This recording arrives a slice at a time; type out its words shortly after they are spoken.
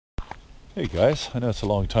Hey guys, I know it's a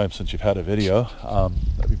long time since you've had a video.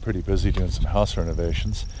 I've been pretty busy doing some house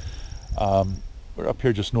renovations. We're up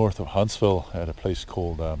here just north of Huntsville at a place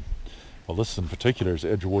called, well, this in particular is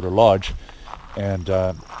Edgewater Lodge, and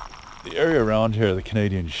the area around here, the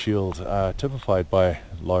Canadian Shield, typified by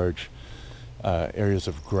large areas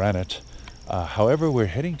of granite. However, we're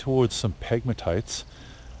heading towards some pegmatites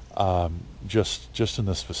just in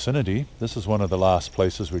this vicinity. This is one of the last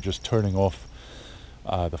places. We're just turning off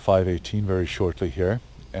the 518 very shortly here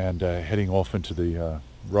and heading off into the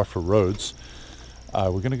rougher roads. We're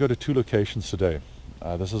going to go to two locations today.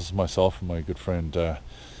 This is myself and my good friend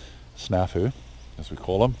Snafu, as we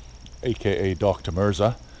call him, aka Dr.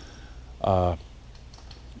 Mirza.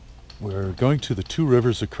 We're going to the Two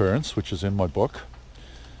Rivers Occurrence, which is in my book,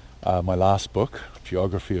 my last book,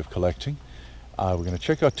 Geography of Collecting. We're going to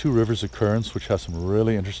check out Two Rivers Occurrence, which has some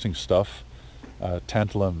really interesting stuff,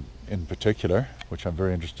 tantalum in particular, which I'm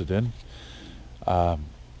very interested in. And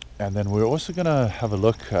then we're also going to have a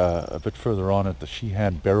look a bit further on at the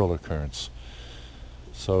Sheehan Beryl Occurrence.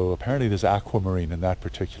 So apparently there's aquamarine in that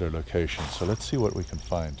particular location. So let's see what we can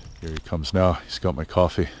find. Here he comes now. He's got my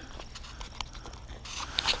coffee.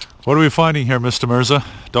 What are we finding here, Mr. Mirza?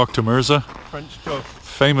 Dr. Mirza? French toast.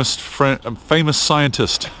 Famous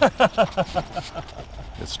scientist.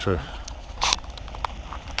 It's true.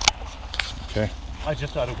 Okay. I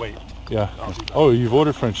just had to wait. Yeah. Oh, you've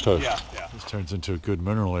ordered French toast? Yeah. This turns into a good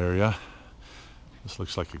mineral area. This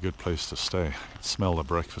looks like a good place to stay. I can smell the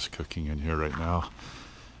breakfast cooking in here right now.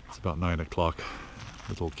 It's about 9 o'clock.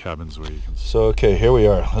 Little cabins where you can... So, okay, here we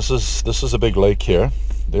are. This is a big lake here.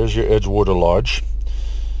 There's your Edgewater Lodge,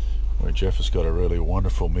 where Jeff has got a really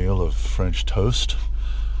wonderful meal of French toast.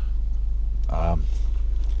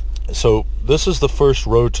 So this is the first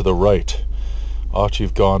road to the right after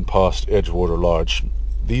you've gone past Edgewater Lodge.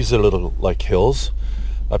 These are little like hills.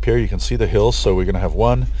 Up here you can see the hills, so we're going to have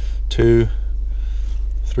 1, 2,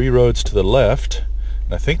 3 roads to the left,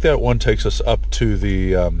 and I think that one takes us up to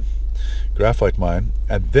the graphite mine,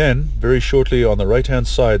 and then very shortly on the right hand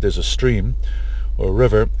side there's a stream or a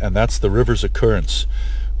river, and that's the Rivers Occurrence,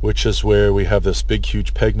 which is where we have this big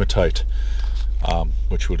huge pegmatite,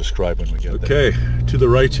 which we'll describe when we get there. Okay, to the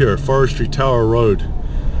right here, Forestry Tower Road.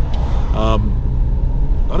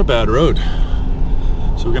 Not a bad road.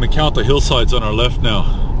 So we're going to count the hillsides on our left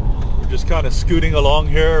now. We're just kind of scooting along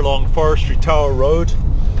here along Forestry Tower Road.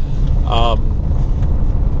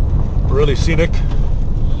 Really scenic.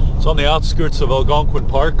 It's on the outskirts of Algonquin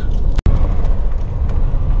Park.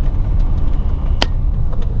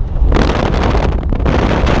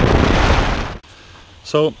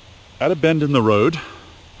 So at a bend in the road,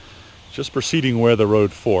 just proceeding where the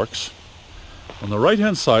road forks, on the right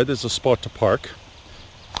hand side there's a spot to park.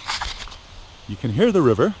 You can hear the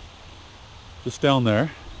river just down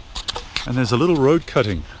there, and there's a little road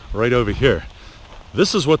cutting right over here.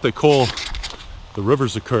 This is what they call the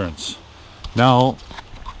Rivers Occurrence. Now,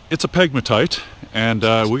 it's a pegmatite, and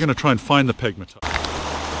we're going to try and find the pegmatite.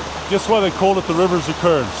 Guess why they call it the Rivers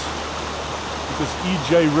Occurrence? Because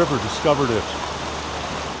E.J. River discovered it.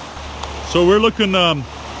 So we're looking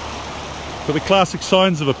for the classic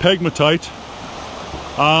signs of a pegmatite.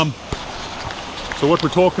 So what we're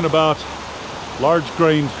talking about, large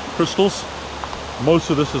grained crystals. Most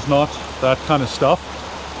of this is not that kind of stuff.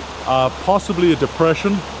 Possibly a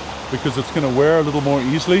depression, because it's going to wear a little more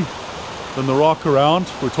easily than the rock around.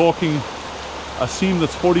 We're talking a seam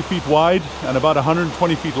that's 40 feet wide and about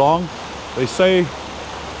 120 feet long. They say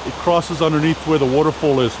it crosses underneath where the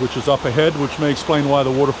waterfall is, which is up ahead, which may explain why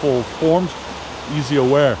the waterfall formed. Easier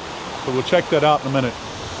wear. So we'll check that out in a minute.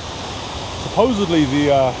 Supposedly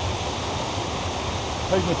the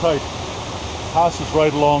pegmatite passes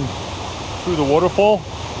right along through the waterfall,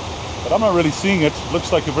 but I'm not really seeing it. It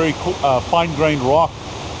looks like a very fine-grained rock,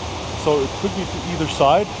 so it could be to either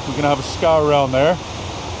side. We're going to have a scour around there.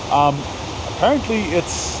 Apparently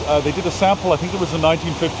it's they did a sample, I think it was in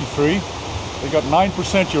 1953. They got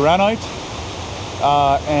 9% uranite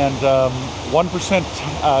and 1%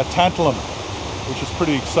 tantalum, which is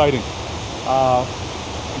pretty exciting.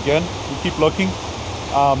 Again, we keep looking.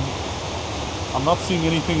 I'm not seeing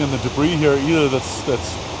anything in the debris here either that's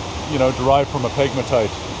you know, derived from a pegmatite.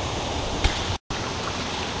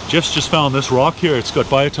 Jeff's just found this rock here. It's got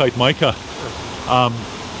biotite mica.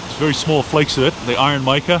 It's very small flakes of it, the iron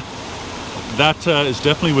mica. That is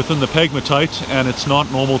definitely within the pegmatite, and it's not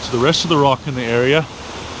normal to the rest of the rock in the area.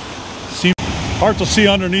 Hard to see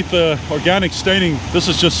underneath the organic staining. This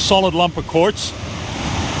is just solid lump of quartz.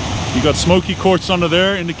 You got smoky quartz under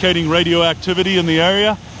there indicating radioactivity in the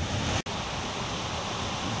area.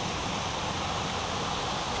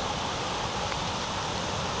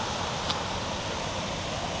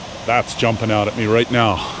 That's jumping out at me right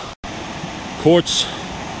now. Quartz,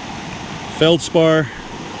 feldspar,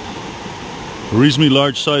 reasonably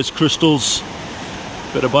large sized crystals,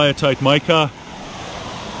 bit of biotite mica.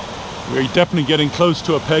 We're definitely getting close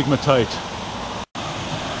to a pegmatite.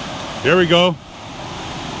 Here we go.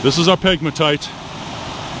 This is our pegmatite.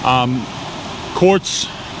 Quartz,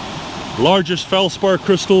 largest feldspar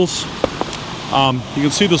crystals. You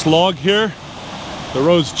can see this log here. The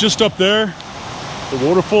road's just up there. The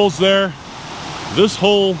waterfall's there. This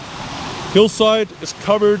whole hillside is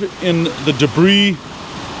covered in the debris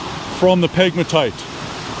from the pegmatite.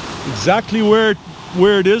 Exactly where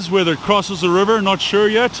it is, whether it crosses the river, not sure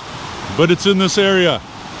yet, but it's in this area.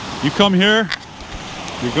 You come here,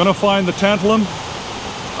 you're gonna find the tantalum,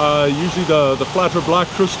 usually the flatter black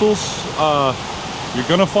crystals. You're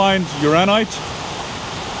gonna find uranite,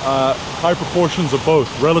 high proportions of both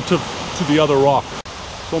relative to the other rock.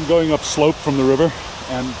 So I'm going up slope from the river,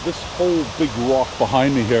 and this whole big rock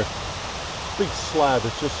behind me here, big slab,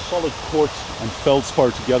 it's just solid quartz and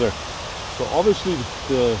feldspar together. So obviously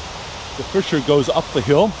the fissure goes up the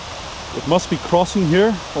hill. It must be crossing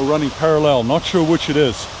here or running parallel, not sure which it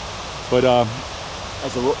is. But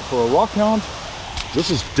for a rock hound,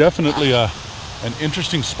 this is definitely an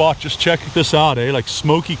interesting spot. Just check this out, like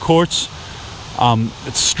smoky quartz.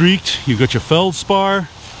 It's streaked, you got your feldspar,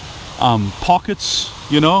 pockets,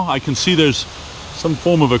 you know, I can see there's some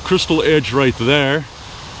form of a crystal edge right there.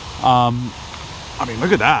 I mean,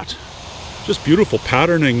 look at that. Just beautiful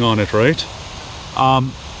patterning on it, right?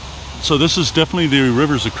 So this is definitely the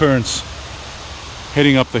Rivers Occurrence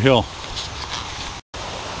heading up the hill.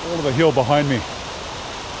 All of the hill behind me,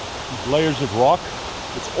 these layers of rock,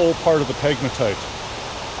 it's all part of the pegmatite.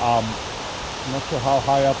 I'm not sure how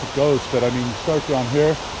high up it goes, but I mean, you start down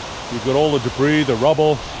here, you've got all the debris, the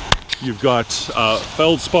rubble, you've got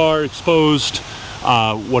feldspar exposed,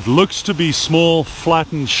 what looks to be small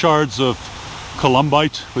flattened shards of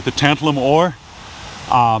columbite with the tantalum ore.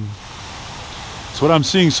 That's what I'm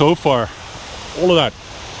seeing so far. All of that,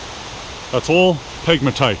 that's all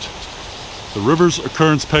pegmatite. The Rivers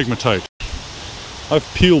Occurrence pegmatite. I've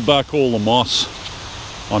peeled back all the moss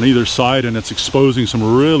on either side, and it's exposing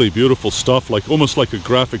some really beautiful stuff, like almost like a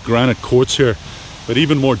graphic granite quartz here, but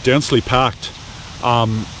even more densely packed.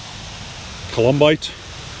 Columbite,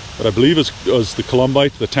 what I believe is the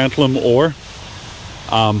columbite, the tantalum ore.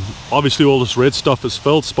 Obviously all this red stuff is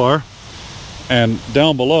feldspar, and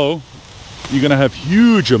down below you're going to have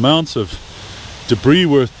huge amounts of debris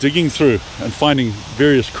worth digging through and finding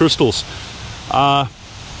various crystals.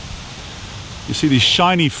 You see these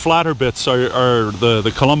shiny flatter bits are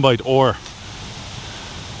the columbite ore.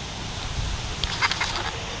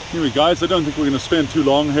 Anyway guys, I don't think we're going to spend too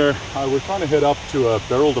long here. We're trying to head up to a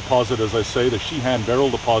beryl deposit, as I say, the Sheehan beryl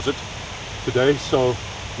deposit today, so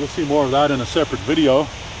you'll see more of that in a separate video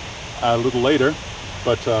a little later,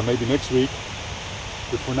 but maybe next week.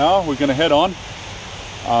 But for now, we're going to head on.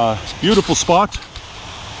 Beautiful spot,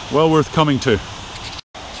 well worth coming to.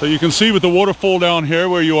 So you can see with the waterfall down here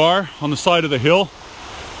where you are on the side of the hill,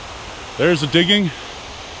 there's the digging,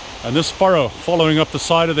 and this furrow following up the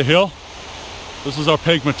side of the hill, this is our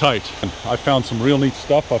pegmatite. And I found some real neat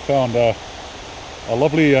stuff. I found a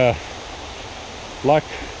lovely black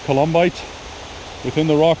columbite within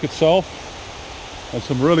the rock itself, and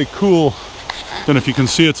some really cool, I don't know if you can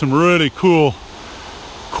see it, some really cool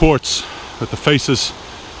quartz with the faces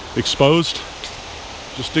exposed.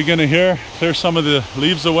 Just dig into here, clear some of the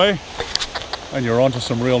leaves away, and you're onto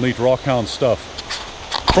some real neat rockhound stuff.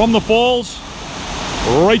 From the falls,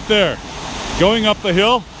 right there, going up the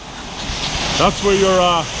hill, that's where your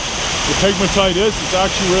pegmatite is. It's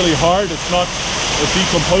actually really hard. It's not a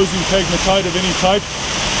decomposing pegmatite of any type.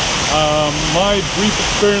 My brief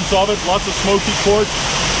experience of it, lots of smoky quartz,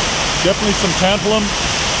 definitely some tantalum.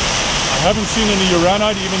 I haven't seen any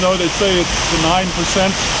uranite, even though they say it's 9%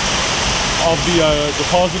 of the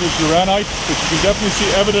deposit is uranite, but you can definitely see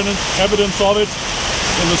evidence of it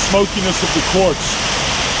in the smokiness of the quartz.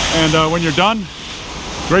 And when you're done,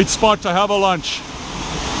 great spot to have a lunch.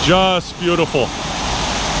 Just beautiful.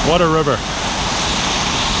 What a river.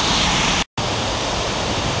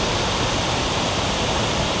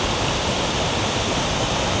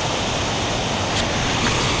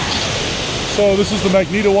 So this is the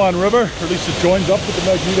Magneto-One River, or at least it joins up with the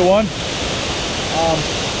Magneto-One.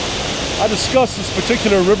 I discussed this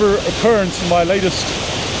particular river occurrence in my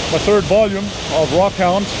third volume of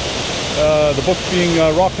Rockhound, the book being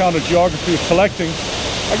Rockhound, A Geography of Collecting.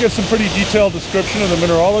 I give some pretty detailed description of the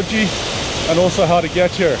mineralogy and also how to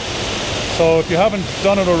get here. So if you haven't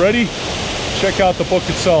done it already, check out the book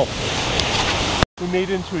itself. We made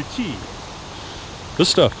it into a tea. This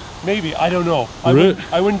stuff? Maybe, I don't know.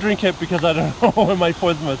 I wouldn't drink it because I don't know, I might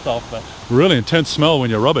poison myself. But really intense smell when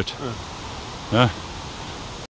you rub it. Yeah.